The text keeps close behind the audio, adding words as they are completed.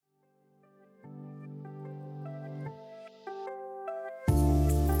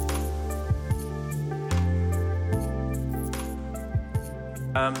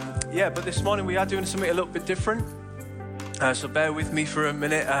But this morning we are doing something a little bit different. So bear with me for a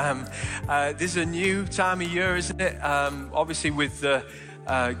minute. This is a new time of year, isn't it? Obviously with the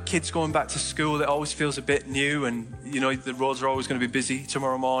kids going back to school, it always feels a bit new, and the roads are always going to be busy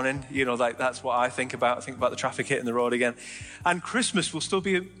tomorrow morning. That's what I think about. I think about the traffic hitting the road again. And Christmas will still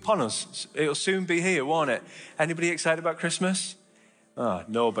be upon us. It'll soon be here, won't it? Anybody excited about Christmas? Oh,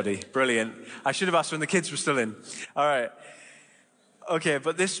 nobody. Brilliant. I should have asked when the kids were still in. All right. Okay,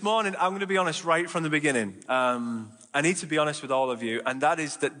 but this morning, I'm going to be honest right from the beginning. I need to be honest with all of you, and that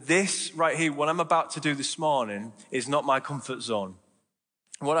is that this right here, what I'm about to do this morning, is not my comfort zone.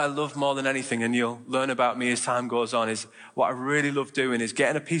 What I love more than anything, and you'll learn about me as time goes on, is what I really love doing is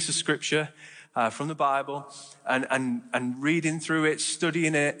getting a piece of scripture from the Bible and reading through it,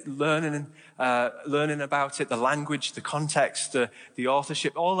 studying it, learning about it, the language, the context, the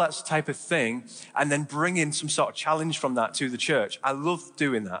authorship, all that type of thing, and then bringing some sort of challenge from that to the church. I love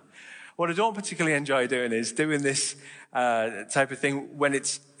doing that. What I don't particularly enjoy doing is doing this type of thing when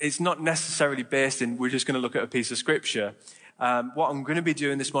it's not necessarily based in, we're just going to look at a piece of scripture. What I'm going to be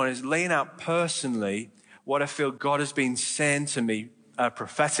doing this morning is laying out personally what I feel God has been saying to me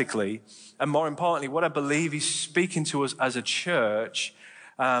prophetically, and more importantly, what I believe he's speaking to us as a church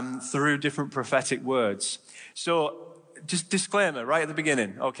through different prophetic words. So just disclaimer right at the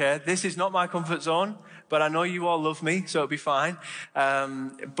beginning, okay? This is not my comfort zone, but I know you all love me, so it'll be fine.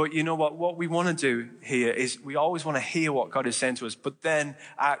 But you know what we want to do here is we always want to hear what God is saying to us, but then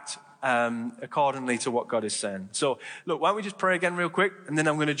act accordingly to what God is saying. So look, why don't we just pray again real quick, and then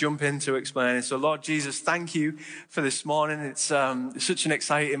I'm going to jump into explaining. So Lord Jesus, thank you for this morning. It's such an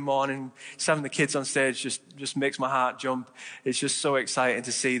exciting morning. Just having the kids on stage just makes my heart jump. It's just so exciting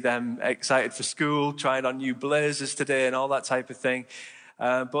to see them excited for school, trying on new blazers today and all that type of thing.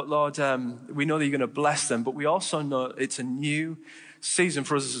 But Lord, we know that you're going to bless them, but we also know it's a new season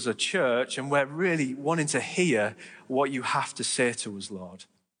for us as a church, and we're really wanting to hear what you have to say to us, Lord.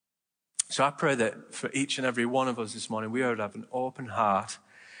 So I pray that for each and every one of us this morning, we would have an open heart,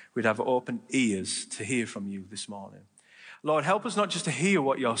 we'd have open ears to hear from you this morning. Lord, help us not just to hear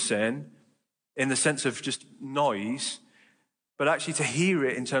what you're saying in the sense of just noise, but actually to hear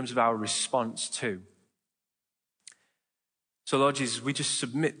it in terms of our response too. So Lord Jesus, we just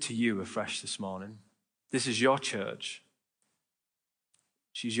submit to you afresh this morning. This is your church.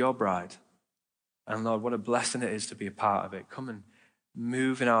 She's your bride. And Lord, what a blessing it is to be a part of it. Come and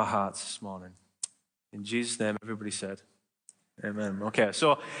move in our hearts this morning. In Jesus' name, everybody said, amen. Okay,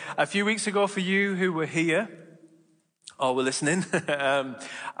 so a few weeks ago for you who were here or were listening,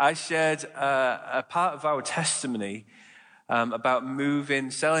 I shared a part of our testimony about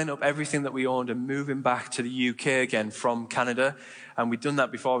selling up everything that we owned and moving back to the UK again from Canada. And we'd done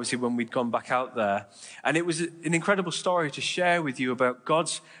that before, obviously, when we'd gone back out there. And it was an incredible story to share with you about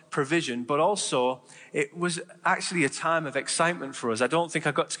God's provision, but also it was actually a time of excitement for us. I don't think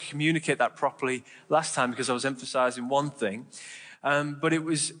I got to communicate that properly last time because I was emphasizing one thing. But it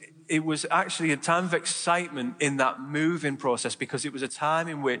was actually a time of excitement in that moving process, because it was a time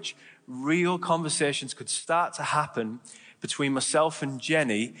in which real conversations could start to happen between myself and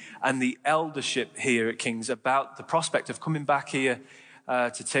Jenny and the eldership here at King's about the prospect of coming back here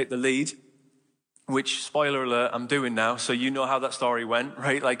to take the lead, which, spoiler alert, I'm doing now, so you know how that story went,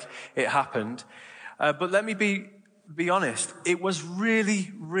 right? Like, it happened. But let me be honest, it was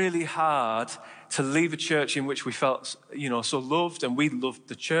really, really hard to leave a church in which we felt, so loved, and we loved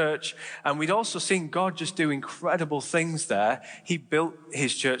the church. And we'd also seen God just do incredible things there. He built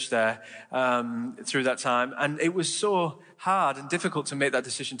his church there through that time. And it was so hard and difficult to make that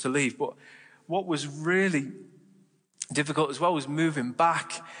decision to leave. But what was really difficult as well was moving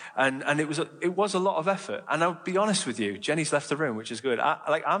back. And it was a lot of effort. And I'll be honest with you, Jenny's left the room, which is good.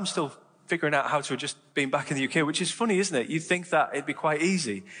 I'm still figuring out how to adjust being back in the UK, which is funny, isn't it? You'd think that it'd be quite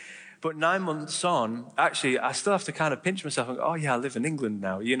easy. But 9 months on, actually, I still have to kind of pinch myself and go, oh yeah, I live in England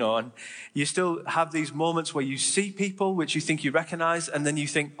now, and you still have these moments where you see people which you think you recognize, and then you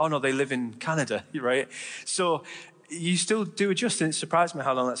think, oh no, they live in Canada, right? So you still do adjust, and it surprised me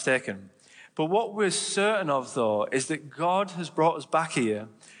how long that's taken. But what we're certain of, though, is that God has brought us back here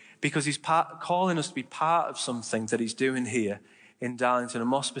because he's calling us to be part of something that he's doing here in Darlington, and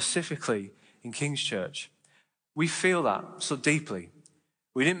more specifically in King's Church. We feel that so deeply.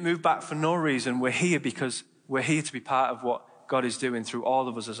 We didn't move back for no reason. We're here because we're here to be part of what God is doing through all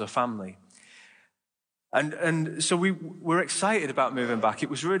of us as a family. And so we're excited about moving back. It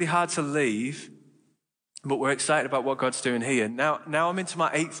was really hard to leave, but we're excited about what God's doing here. Now I'm into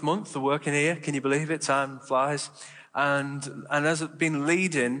my 8th month of working here. Can you believe it? Time flies. And as I've been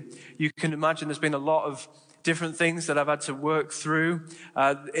leading, you can imagine there's been a lot of different things that I've had to work through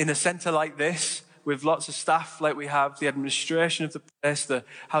in a center like this, with lots of staff like we have, the administration of the place,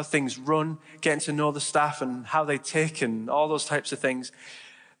 how things run, getting to know the staff and how they tick and all those types of things.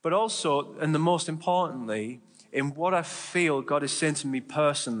 But also, and the most importantly, in what I feel God is saying to me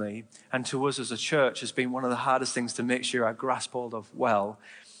personally and to us as a church has been one of the hardest things to make sure I grasp hold of well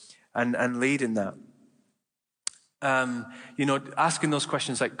and lead in that. Asking those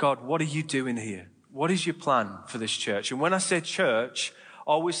questions like, God, what are you doing here? What is your plan for this church? And when I say church,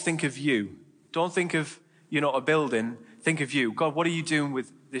 always think of you. Don't think of, a building. Think of you. God, what are you doing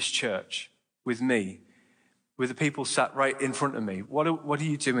with this church, with me, with the people sat right in front of me? What are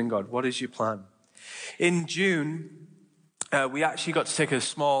you doing, God? What is your plan? In June, we actually got to take a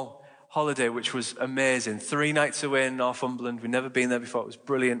small holiday, which was amazing. 3 nights away in Northumberland. We'd never been there before. It was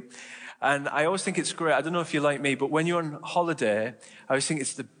brilliant. And I always think it's great. I don't know if you're like me, but when you're on holiday, I always think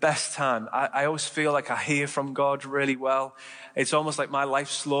it's the best time. I always feel like I hear from God really well. It's almost like my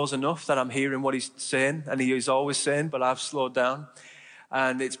life slows enough that I'm hearing what he's saying, and he is always saying, but I've slowed down.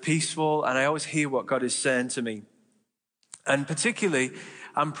 And it's peaceful, and I always hear what God is saying to me. And particularly,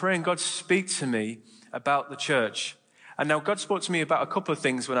 I'm praying God speak to me about the church. And now God spoke to me about a couple of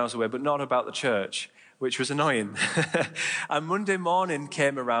things when I was away, but not about the church, which was annoying. And Monday morning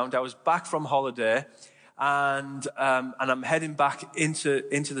came around. I was back from holiday, and I'm heading back into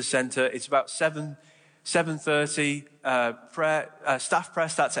the centre. It's about 7:30. Staff prayer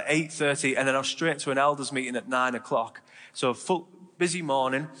starts at 8:30, and then I was straight to an elders meeting at 9:00. So full busy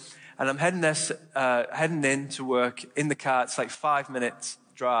morning, and I'm heading in to work in the car. It's like 5 minutes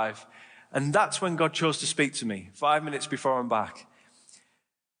drive, and that's when God chose to speak to me. 5 minutes before I'm back.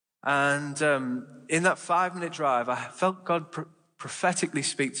 And in that 5-minute drive, I felt God prophetically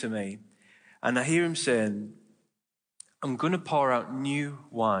speak to me. And I hear him saying, I'm going to pour out new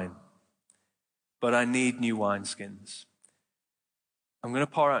wine, but I need new wineskins. I'm going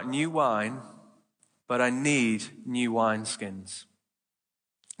to pour out new wine, but I need new wineskins.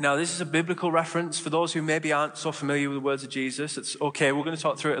 Now, this is a biblical reference for those who maybe aren't so familiar with the words of Jesus. It's okay, we're going to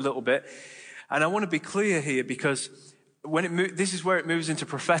talk through it a little bit. And I want to be clear here because this is where it moves into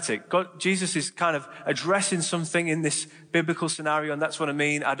prophetic. Jesus is kind of addressing something in this biblical scenario, and that's what I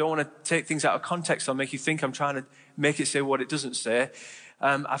mean. I don't want to take things out of context or make you think I'm trying to make it say what it doesn't say.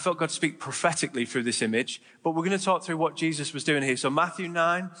 I felt God speak prophetically through this image, but we're going to talk through what Jesus was doing here. So Matthew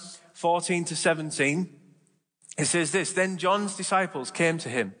 9:14-17, it says this, Then John's disciples came to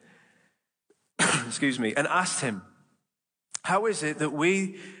him, and asked him, How is it that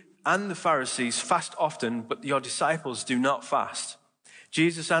we and the Pharisees fast often, but your disciples do not fast?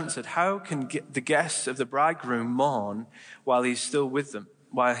 Jesus answered, How can the guests of the bridegroom mourn while he is with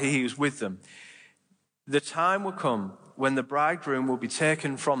them? The time will come when the bridegroom will be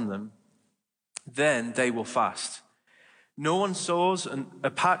taken from them, then they will fast. No one sews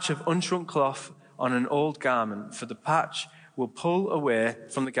a patch of unshrunk cloth on an old garment, for the patch will pull away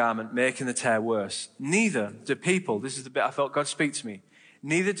from the garment, making the tear worse. Neither do people, this is the bit I felt God speak to me,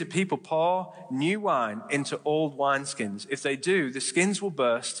 neither do people pour new wine into old wineskins. If they do, the skins will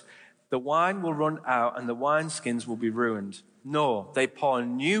burst, the wine will run out, and the wineskins will be ruined. No, they pour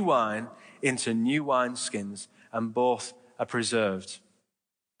new wine into new wineskins, and both are preserved.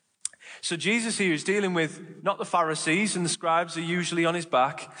 So Jesus here is dealing with not the Pharisees, and the scribes are usually on his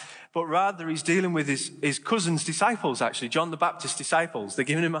back, but rather he's dealing with his cousin's disciples, actually, John the Baptist's disciples. They're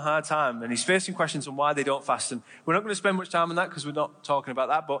giving him a hard time, and he's facing questions on why they don't fast. And we're not going to spend much time on that because we're not talking about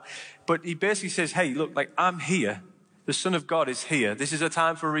that. But he basically says, hey, look, I'm here. The Son of God is here. This is a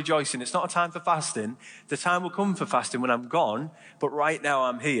time for rejoicing. It's not a time for fasting. The time will come for fasting when I'm gone, but right now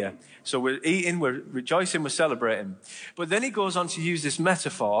I'm here. So we're eating, we're rejoicing, we're celebrating. But then he goes on to use this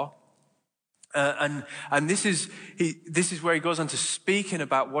metaphor. And this is where he goes on to speaking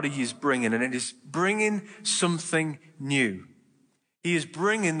about what he is bringing, and it is bringing something new. He is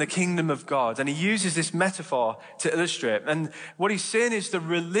bringing the kingdom of God, and he uses this metaphor to illustrate. And what he's saying is the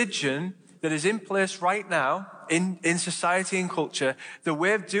religion that is in place right now in society and culture, the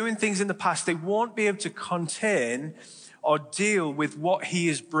way of doing things in the past, they won't be able to contain or deal with what he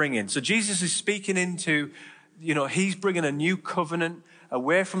is bringing. So Jesus is speaking into, he's bringing a new covenant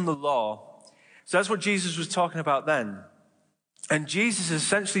away from the law. So that's what Jesus was talking about then. And Jesus is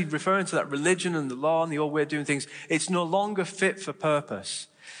essentially referring to that religion and the law and the old way of doing things. It's no longer fit for purpose.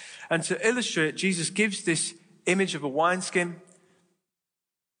 And to illustrate, Jesus gives this image of a wineskin.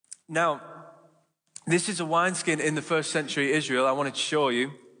 Now, this is a wineskin in the first century Israel. I wanted to show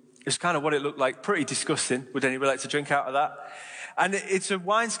you. It's kind of what it looked like. Pretty disgusting. Would anybody like to drink out of that? And it's a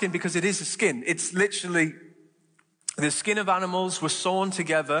wineskin because it is a skin. It's literally the skin of animals were sewn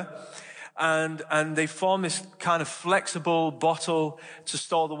together. and they form this kind of flexible bottle to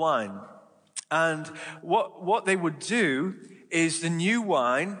store the wine. And what they would do is the new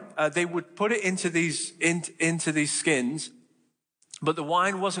wine, they would put it into these skins, but the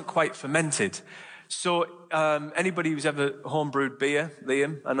wine wasn't quite fermented. So anybody who's ever homebrewed beer,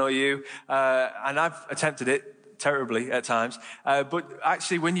 Liam, I know you, and I've attempted it terribly at times. But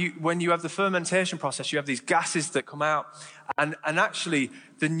actually, when you have the fermentation process, you have these gases that come out, and actually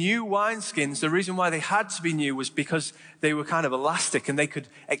the new wineskins, the reason why they had to be new was because they were kind of elastic and they could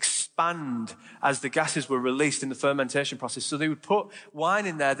expand as the gases were released in the fermentation process. So they would put wine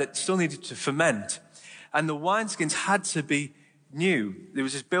in there that still needed to ferment, and the wineskins had to be new. There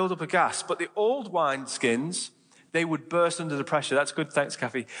was this build-up of gas. But the old wineskins, they would burst under the pressure. That's good, thanks,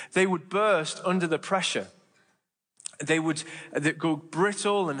 Kathy. They would burst under the pressure. They'd go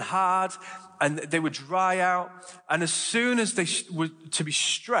brittle and hard, and they would dry out. And as soon as they were to be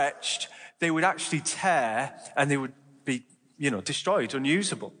stretched, they would actually tear, and they would be, destroyed,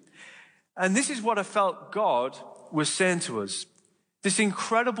 unusable. And this is what I felt God was saying to us. This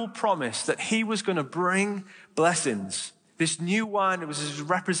incredible promise that he was going to bring blessings. This new wine, it was his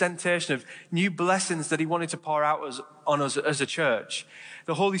representation of new blessings that he wanted to pour out on us as a church.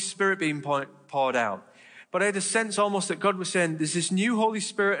 The Holy Spirit being poured out. But I had a sense almost that God was saying, there's this new Holy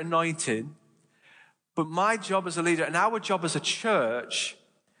Spirit anointing, but my job as a leader and our job as a church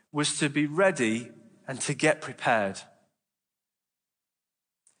was to be ready and to get prepared.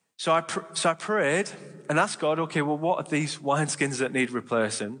 So I prayed and asked God, okay, well, what are these wineskins that need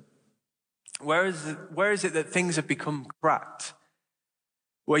replacing? Where is it that things have become cracked?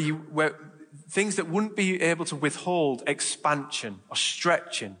 Where things that wouldn't be able to withhold expansion or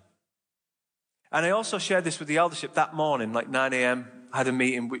stretching. And I also shared this with the eldership that morning, like 9 a.m., I had a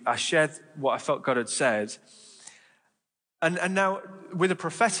meeting. I shared what I felt God had said. And now, with a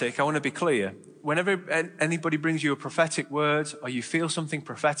prophetic, I want to be clear. Whenever anybody brings you a prophetic word or you feel something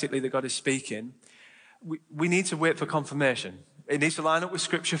prophetically that God is speaking, we need to wait for confirmation. It needs to line up with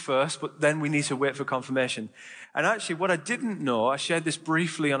Scripture first, but then we need to wait for confirmation. And actually, what I didn't know, I shared this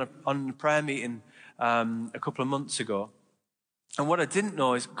briefly on a prayer meeting a couple of months ago. And what I didn't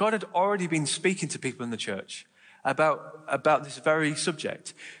know is God had already been speaking to people in the church about this very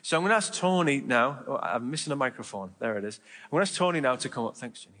subject. So I'm going to ask Tony now. Oh, I'm missing a microphone. There it is. I'm going to ask Tony now to come up.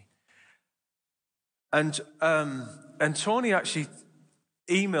 Thanks, Jenny. And Tony actually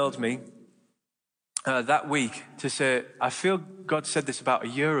emailed me that week to say, I feel God said this about a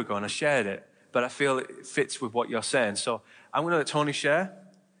year ago and I shared it, but I feel it fits with what you're saying. So I'm going to let Tony share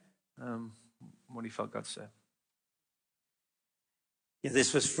what he felt God said. Yeah,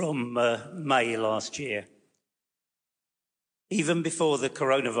 this was from May last year. Even before the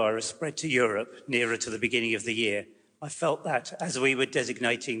coronavirus spread to Europe, nearer to the beginning of the year, I felt that as we were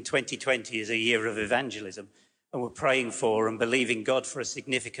designating 2020 as a year of evangelism and were praying for and believing God for a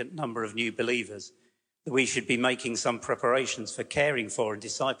significant number of new believers, that we should be making some preparations for caring for and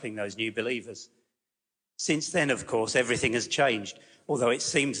discipling those new believers. Since then, of course, everything has changed, although it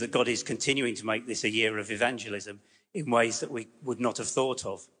seems that God is continuing to make this a year of evangelism in ways that we would not have thought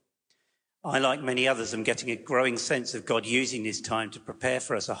of. I, like many others, am getting a growing sense of God using this time to prepare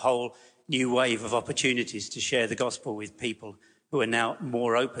for us a whole new wave of opportunities to share the gospel with people who are now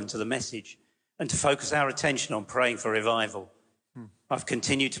more open to the message and to focus our attention on praying for revival. I've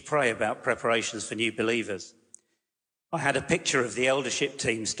continued to pray about preparations for new believers. I had a picture of the eldership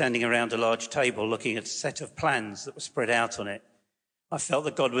team standing around a large table looking at a set of plans that were spread out on it. I felt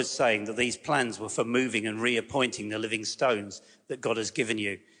that God was saying that these plans were for moving and reappointing the living stones that God has given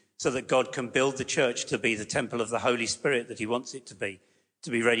you, so that God can build the church to be the temple of the Holy Spirit that he wants it to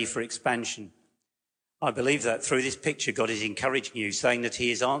be ready for expansion. I believe that through this picture, God is encouraging you, saying that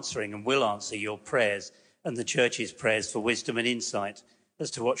he is answering and will answer your prayers and the church's prayers for wisdom and insight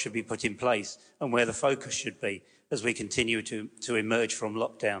as to what should be put in place and where the focus should be as we continue to emerge from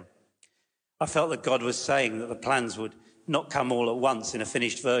lockdown. I felt that God was saying that the plans would not come all at once in a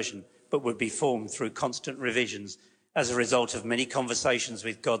finished version, but would be formed through constant revisions as a result of many conversations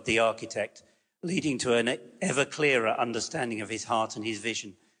with God, the architect, leading to an ever clearer understanding of his heart and his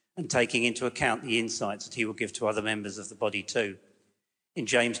vision, and taking into account the insights that he will give to other members of the body too. In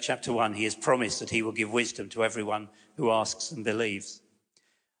James chapter 1, he has promised that he will give wisdom to everyone who asks and believes.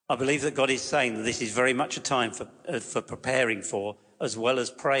 I believe that God is saying that this is very much a time for preparing for, as well as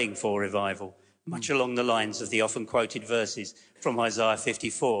praying for revival, much along the lines of the often quoted verses from Isaiah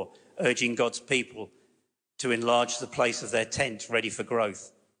 54, urging God's people to enlarge the place of their tent ready for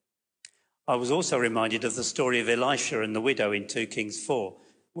growth. I was also reminded of the story of Elisha and the widow in 2 Kings 4,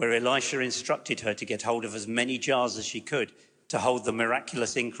 where Elisha instructed her to get hold of as many jars as she could to hold the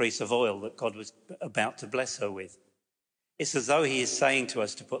miraculous increase of oil that God was about to bless her with. It's as though he is saying to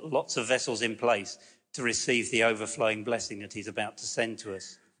us to put lots of vessels in place to receive the overflowing blessing that he's about to send to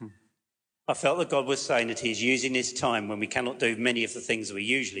us. I felt that God was saying that he's using this time when we cannot do many of the things that we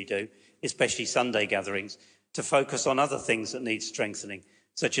usually do, especially Sunday gatherings, to focus on other things that need strengthening,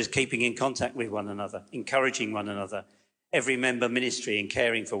 such as keeping in contact with one another, encouraging one another, every member ministry and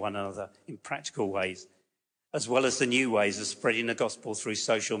caring for one another in practical ways, as well as the new ways of spreading the gospel through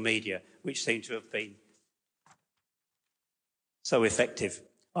social media, which seem to have been so effective.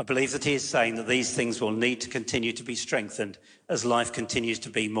 I believe that he is saying that these things will need to continue to be strengthened as life continues to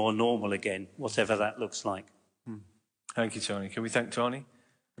be more normal again, whatever that looks like. Thank you, Tony. Can we thank Tony?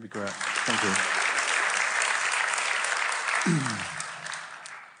 That'd be great. Thank you.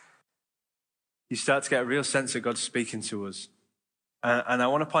 You start to get a real sense that God's speaking to us. And I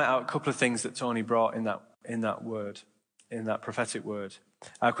want to point out a couple of things that Tony brought in that word, in that prophetic word.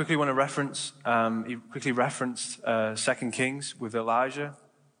 I quickly want to reference, he quickly referenced 2 Kings with Elijah,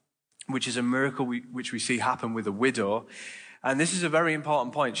 which is a miracle which we see happen with a widow. And this is a very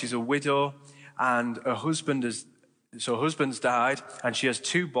important point. She's a widow and her husband's died and she has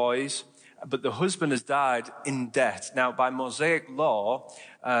 2 boys, but the husband has died in debt. Now, by Mosaic law,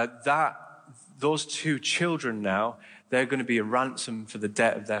 those 2 children now, they're going to be a ransom for the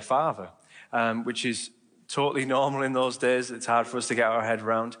debt of their father, which is totally normal in those days. It's hard for us to get our head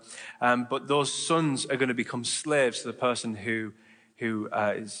around. But those sons are going to become slaves to the person who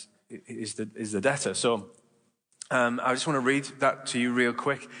is the debtor. So I just want to read that to you real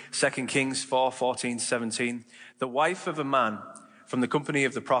quick. 2 Kings 4:14-17. The wife of a man from the company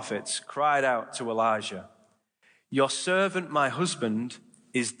of the prophets cried out to Elijah, "Your servant, my husband,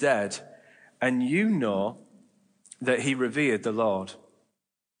 is dead, and you know that he revered the Lord.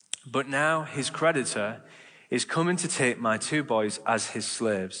 But now his creditor is coming to take my 2 boys as his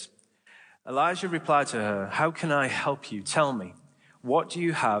slaves." Elijah replied to her, "How can I help you? Tell me, what do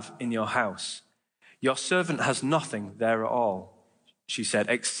you have in your house?" "Your servant has nothing there at all," she said,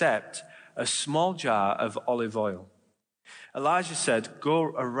 "except a small jar of olive oil." Elijah said, "Go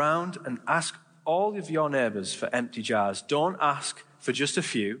around and ask all of your neighbors for empty jars. Don't ask for just a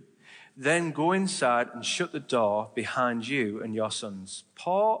few. Then go inside and shut the door behind you and your sons.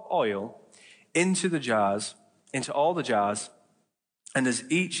 Pour oil into all the jars, and as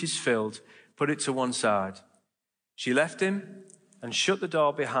each is filled, put it to one side." She left him and shut the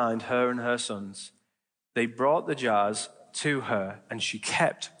door behind her and her sons. They brought the jars to her, and she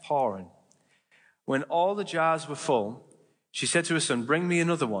kept pouring. When all the jars were full, she said to her son, "Bring me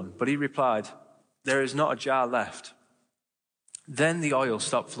another one." But he replied, "There is not a jar left." Then the oil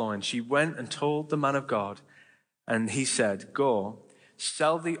stopped flowing. She went and told the man of God, and he said, "Go,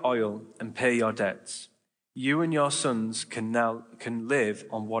 sell the oil and pay your debts. You and your sons can live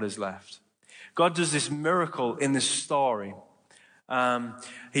on what is left." God does this miracle in this story.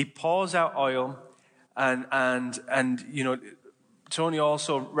 He pours out oil, and you know, Tony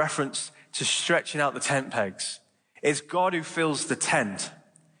also referenced to stretching out the tent pegs. It's God who fills the tent,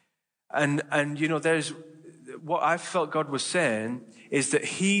 and you know, there's what I felt God was saying is that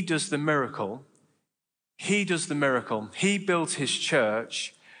He does the miracle. He does the miracle. He builds His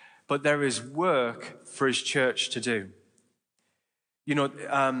church, but there is work for His church to do. You know,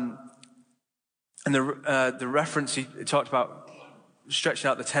 and the reference he talked about stretching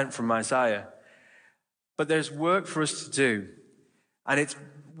out the tent from Isaiah. But there's work for us to do. And it's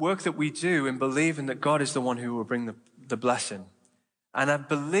work that we do in believing that God is the one who will bring the blessing. And I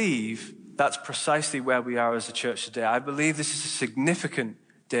believe that's precisely where we are as a church today. I believe this is a significant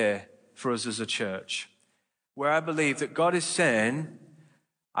day for us as a church, where I believe that God is saying,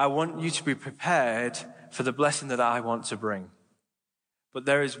 I want you to be prepared for the blessing that I want to bring. But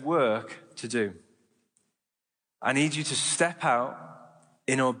there is work to do. I need you to step out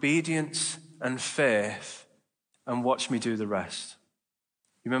in obedience and faith and watch me do the rest.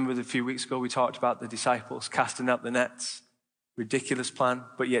 You remember a few weeks ago we talked about the disciples casting out the nets? Ridiculous plan,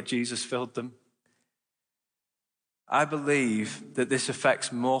 but yet Jesus filled them. I believe that this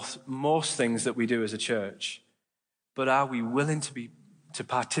affects most things that we do as a church. But are we willing to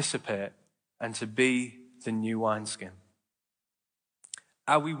participate and to be the new wineskin?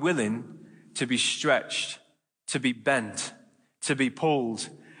 Are we willing to be stretched, to be bent, to be pulled,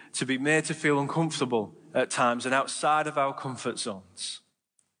 to be made to feel uncomfortable at times and outside of our comfort zones?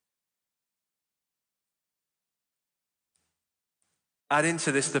 Add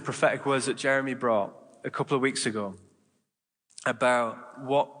into this the prophetic words that Jeremy brought a couple of weeks ago about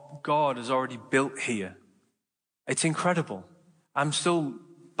what God has already built here. It's incredible. I'm still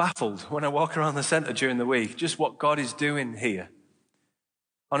baffled when I walk around the center during the week, just what God is doing here.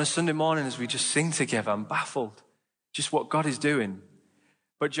 On a Sunday morning as we just sing together, I'm baffled, just what God is doing.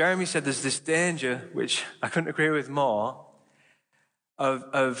 But Jeremy said there's this danger, which I couldn't agree with more,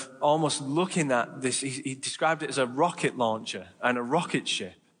 of almost looking at this. He described it as a rocket launcher and a rocket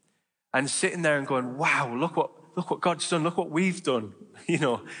ship, and sitting there and going, wow, look what God's done, look what we've done,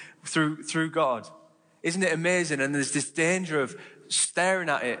 through God. Isn't it amazing? And there's this danger of staring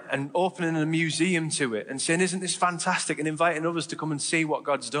at it and opening a museum to it and saying, isn't this fantastic? And inviting others to come and see what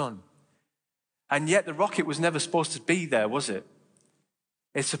God's done. And yet the rocket was never supposed to be there, was it?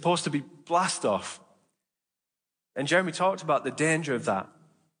 It's supposed to be blast off. And Jeremy talked about the danger of that.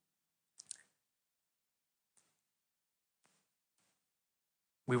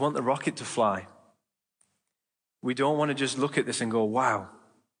 We want the rocket to fly. We don't want to just look at this and go, wow.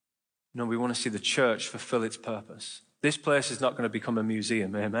 No, we want to see the church fulfill its purpose. This place is not going to become a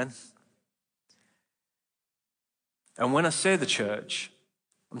museum, amen? And when I say the church,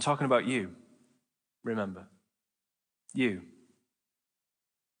 I'm talking about you. Remember, you.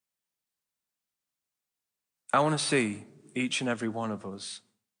 I want to see each and every one of us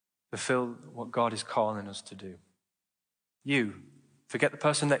fulfill what God is calling us to do. You. Forget the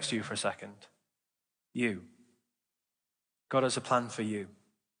person next to you for a second. You. God has a plan for you.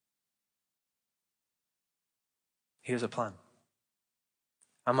 He has a plan.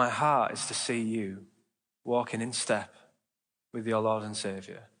 And my heart is to see you walking in step with your Lord and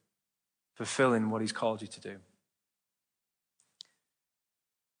Savior, fulfilling what he's called you to do.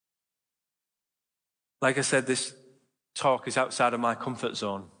 Like I said, this talk is outside of my comfort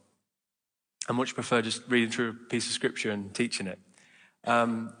zone. I much prefer just reading through a piece of scripture and teaching it.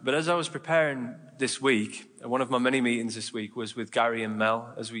 But as I was preparing this week, one of my many meetings this week was with Gary and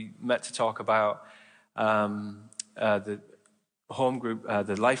Mel as we met to talk about the home group,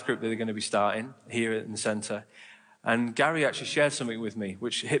 the life group that they're going to be starting here in the centre. And Gary actually shared something with me,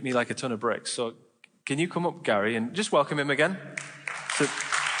 which hit me like a ton of bricks. So can you come up, Gary, and just welcome him again?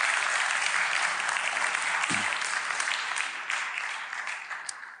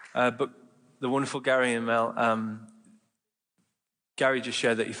 But the wonderful Gary and Mel, Gary just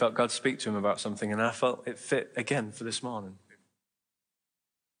shared that he felt God speak to him about something, and I felt it fit again for this morning.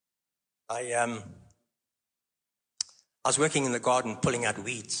 I was working in the garden pulling out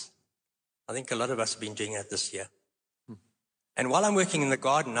weeds. I think a lot of us have been doing that this year. And while I'm working in the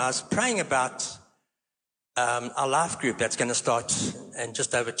garden, I was praying about our life group that's going to start in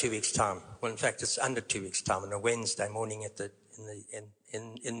just over 2 weeks' time. Well, in fact, it's under 2 weeks' time on a Wednesday morning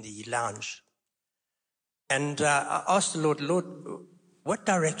in the lounge. And I asked the Lord, what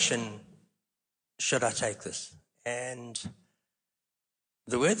direction should I take this? And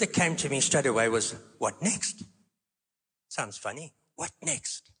the word that came to me straight away was, what next? Sounds funny. What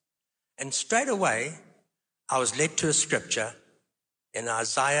next? And straight away, I was led to a scripture in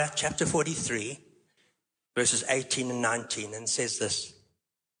Isaiah chapter 43, verses 18 and 19, and it says this: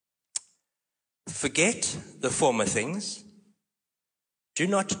 forget the former things. Do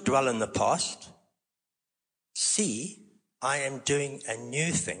not dwell in the past. See, I am doing a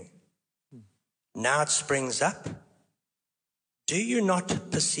new thing. Now it springs up. Do you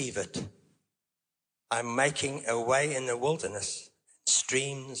not perceive it? I'm making a way in the wilderness,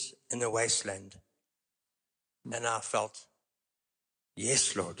 streams in the wasteland. And I felt,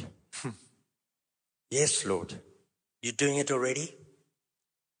 yes, Lord. Yes, Lord. You're doing it already?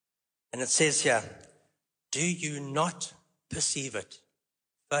 And it says here, do you not perceive it?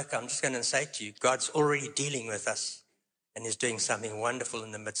 Look, I'm just going to say to you, God's already dealing with us and is doing something wonderful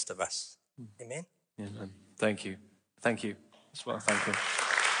in the midst of us. Amen? Amen. Thank you. Thank you as well. Thank you.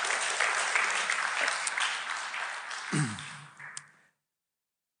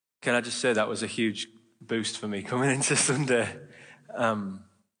 Can I just say that was a huge boost for me coming into Sunday.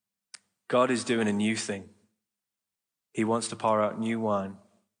 God is doing a new thing. He wants to pour out new wine,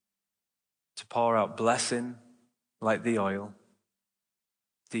 to pour out blessing like the oil.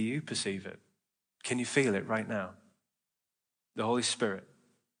 Do you perceive it? Can you feel it right now? The Holy Spirit.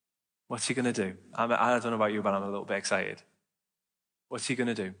 What's he going to do? I don't know about you, but I'm a little bit excited. What's he going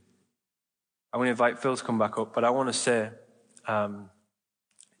to do? I want to invite Phil to come back up, but I want to say,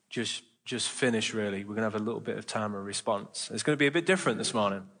 just finish really. We're going to have a little bit of time of response. It's going to be a bit different this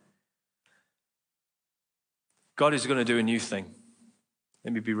morning. God is going to do a new thing.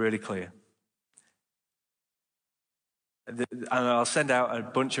 Let me be really clear. And I'll send out a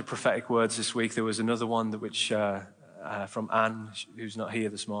bunch of prophetic words this week. There was another one from Anne, who's not here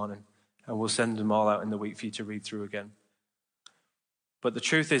this morning. And we'll send them all out in the week for you to read through again. But the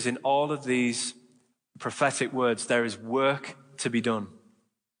truth is, in all of these prophetic words, there is work to be done.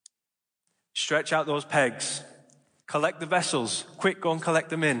 Stretch out those pegs. Collect the vessels. Quick, go and collect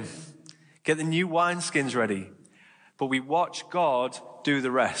them in. Get the new wineskins ready. But we watch God do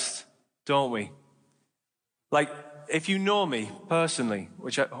the rest, don't we? Like, if you know me personally,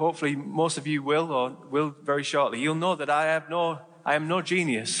 which hopefully most of you will or will very shortly, you'll know that I am no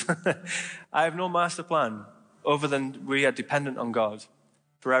genius. I have no master plan other than we are dependent on God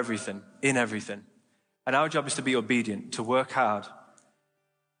for everything, in everything. And our job is to be obedient, to work hard.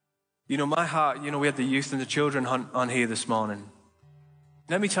 You know, my heart, we had the youth and the children on here this morning.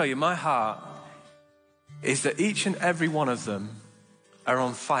 Let me tell you, my heart is that each and every one of them are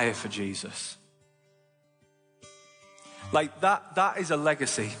on fire for Jesus. Like that is a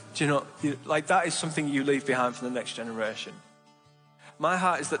legacy. Do you know, like that is something you leave behind for the next generation. My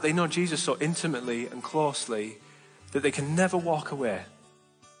heart is that they know Jesus so intimately and closely that they can never walk away.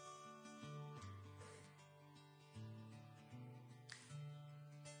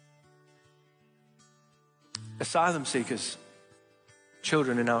 Asylum seekers,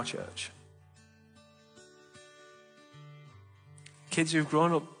 children in our church. Kids who've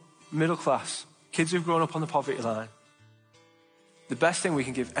grown up middle class, kids who've grown up on the poverty line. The best thing we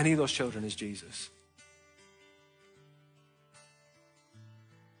can give any of those children is Jesus.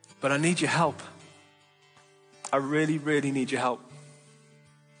 But I need your help. I really, really need your help.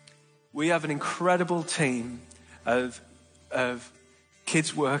 We have an incredible team of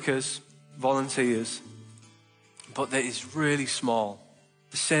kids workers, volunteers, but that is really small.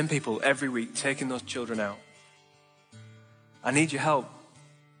 The same people every week taking those children out. I need your help.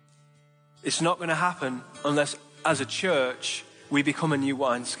 It's not going to happen unless, as a church, we become a new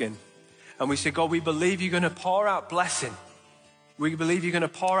wineskin. And we say, God, we believe you're going to pour out blessing. We believe you're going to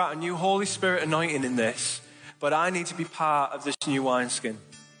pour out a new Holy Spirit anointing in this. But I need to be part of this new wineskin.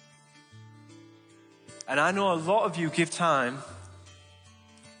 And I know a lot of you give time.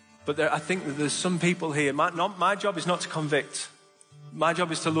 But I think that there's some people here. My job is not to convict. My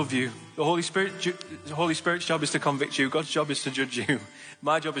job is to love you. The Holy Spirit's job is to convict you. God's job is to judge you.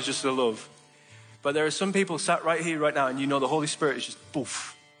 My job is just to love. But there are some people sat right here, right now, and you know the Holy Spirit is just,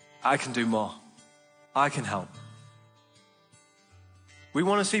 poof, I can do more. I can help. We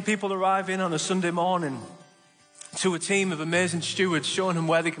want to see people arrive in on a Sunday morning to a team of amazing stewards showing them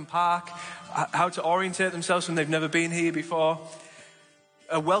where they can park, how to orientate themselves when they've never been here before.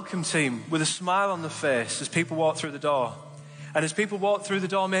 A welcome team with a smile on their face as people walk through the door. And as people walk through the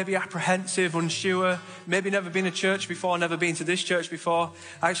door, maybe apprehensive, unsure, maybe never been to church before, never been to this church before,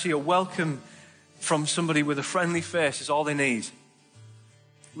 actually a welcome from somebody with a friendly face is all they need.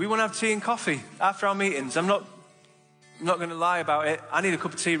 We want to have tea and coffee after our meetings. I'm not going to lie about it. I need a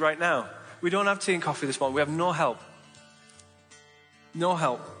cup of tea right now. We don't have tea and coffee this morning. We have no help. No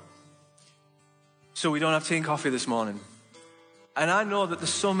help. So we don't have tea and coffee this morning. And I know that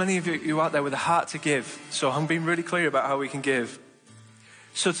there's so many of you out there with a heart to give. So I'm being really clear about how we can give.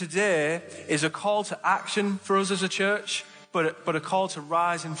 So today is a call to action for us as a church, but a call to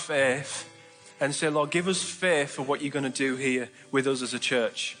rise in faith and say, Lord, give us faith for what you're going to do here with us as a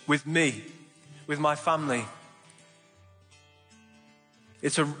church, with me, with my family.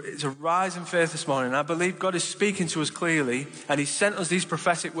 It's a rise in faith this morning. I believe God is speaking to us clearly, and He sent us these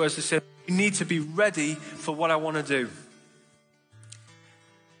prophetic words to say, we need to be ready for what I want to do.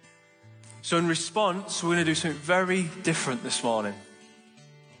 So in response, we're going to do something very different this morning.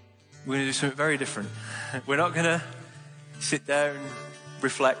 We're going to do something very different. We're not going to sit there and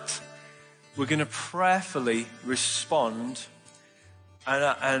reflect. We're going to prayerfully respond.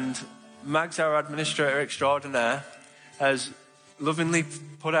 And Mags, our administrator extraordinaire, has lovingly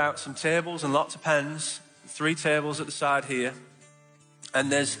put out some tables and lots of pens, 3 tables at the side here.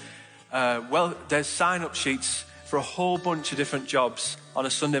 And there's sign-up sheets for a whole bunch of different jobs on a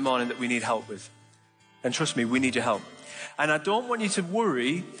Sunday morning that we need help with. And trust me, we need your help. And I don't want you to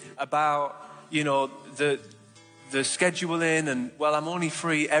worry about, the scheduling and, well, I'm only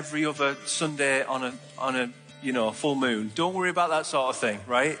free every other Sunday on a full moon. Don't worry about that sort of thing,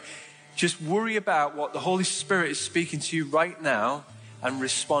 right? Just worry about what the Holy Spirit is speaking to you right now and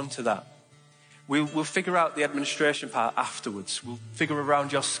respond to that. We'll figure out the administration part afterwards. We'll figure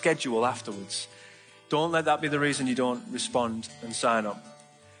around your schedule afterwards. Don't let that be the reason you don't respond and sign up.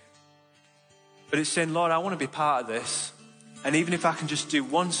 But it's saying, Lord, I want to be part of this. And even if I can just do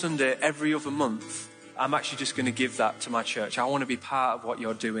one Sunday every other month, I'm actually just going to give that to my church. I want to be part of what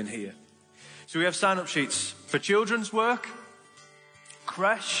you're doing here. So we have sign-up sheets for children's work,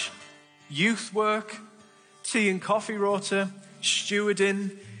 creche, youth work, tea and coffee rota,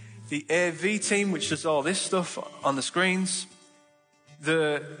 stewarding, the AV team, which does all this stuff on the screens,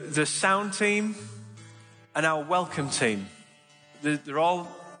 the sound team, and our welcome team. They're all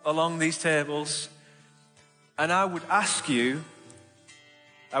along these tables. And I would ask you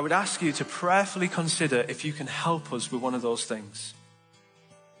to prayerfully consider if you can help us with one of those things.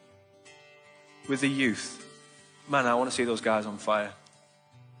 With the youth. Man, I want to see those guys on fire.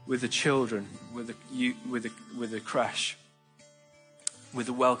 With the children, with the crash, with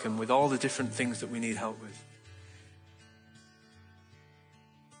the welcome, with all the different things that we need help with.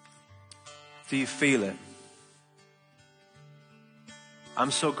 Do you feel it?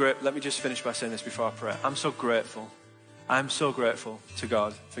 I'm so grateful. Let me just finish by saying this before I pray. I'm so grateful. I'm so grateful to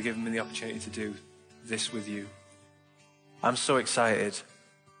God for giving me the opportunity to do this with you. I'm so excited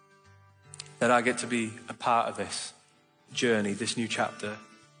that I get to be a part of this journey, this new chapter.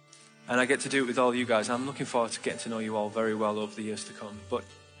 And I get to do it with all you guys. I'm looking forward to getting to know you all very well over the years to come. But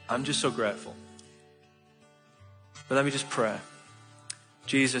I'm just so grateful. But let me just pray.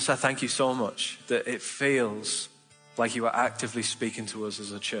 Jesus, I thank you so much that it feels like you are actively speaking to us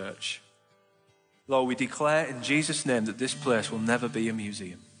as a church. Lord, we declare in Jesus' name that this place will never be a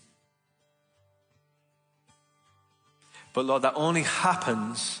museum. But Lord, that only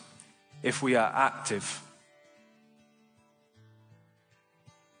happens if we are active.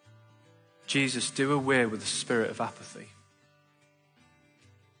 Jesus, do away with the spirit of apathy.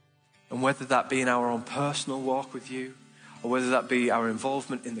 And whether that be in our own personal walk with you, or whether that be our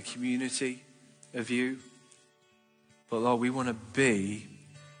involvement in the community of you. But Lord, we want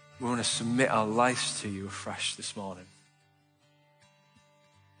to submit our lives to you afresh this morning.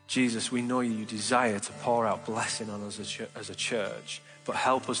 Jesus, we know you desire to pour out blessing on us as a church, but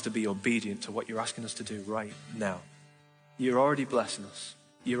help us to be obedient to what you're asking us to do right now. You're already blessing us.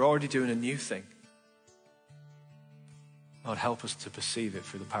 You're already doing a new thing. Lord, help us to perceive it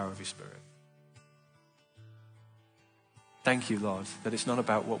through the power of your Spirit. Thank you, Lord, that it's not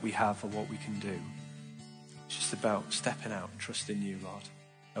about what we have or what we can do. It's just about stepping out, trusting you, Lord,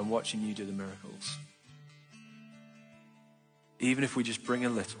 and watching you do the miracles. Even if we just bring a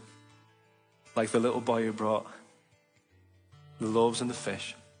little, like the little boy who brought the loaves and the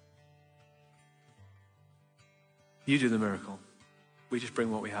fish. You do the miracle. We just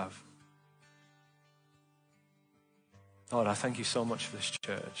bring what we have. Lord, I thank you so much for this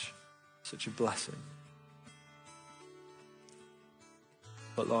church. Such a blessing.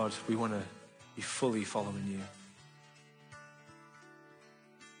 But Lord, we want to be fully following you.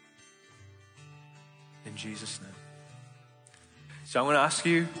 In Jesus' name. So I'm going to ask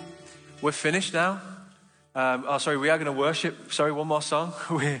you, we're finished now. We are going to worship. Sorry, one more song.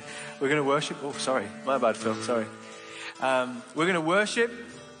 We're going to worship. Oh, sorry. My bad, Phil. Sorry. We're going to worship.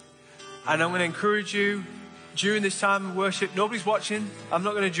 And I'm going to encourage you during this time of worship. Nobody's watching. I'm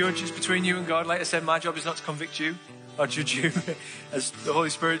not going to judge. It's between you and God. Like I said, my job is not to convict you or judge you as the Holy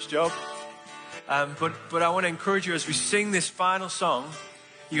Spirit's job. But I want to encourage you as we sing this final song.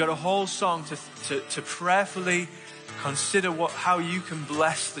 You got a whole song to prayerfully consider how you can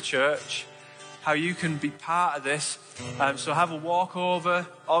bless the church, how you can be part of this. So have a walk over.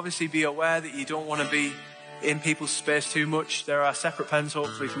 Obviously be aware that you don't want to be in people's space too much. There are separate pens,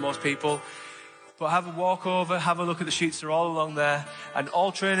 hopefully, for most people. But have a walk over, have a look at the sheets. They're all along there. And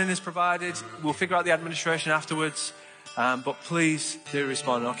all training is provided. We'll figure out the administration afterwards. But please do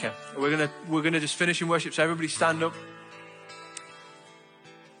respond. Okay. We're gonna just finish in worship. So everybody stand up.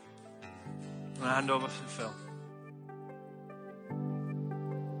 I'm going to hand over to Phil.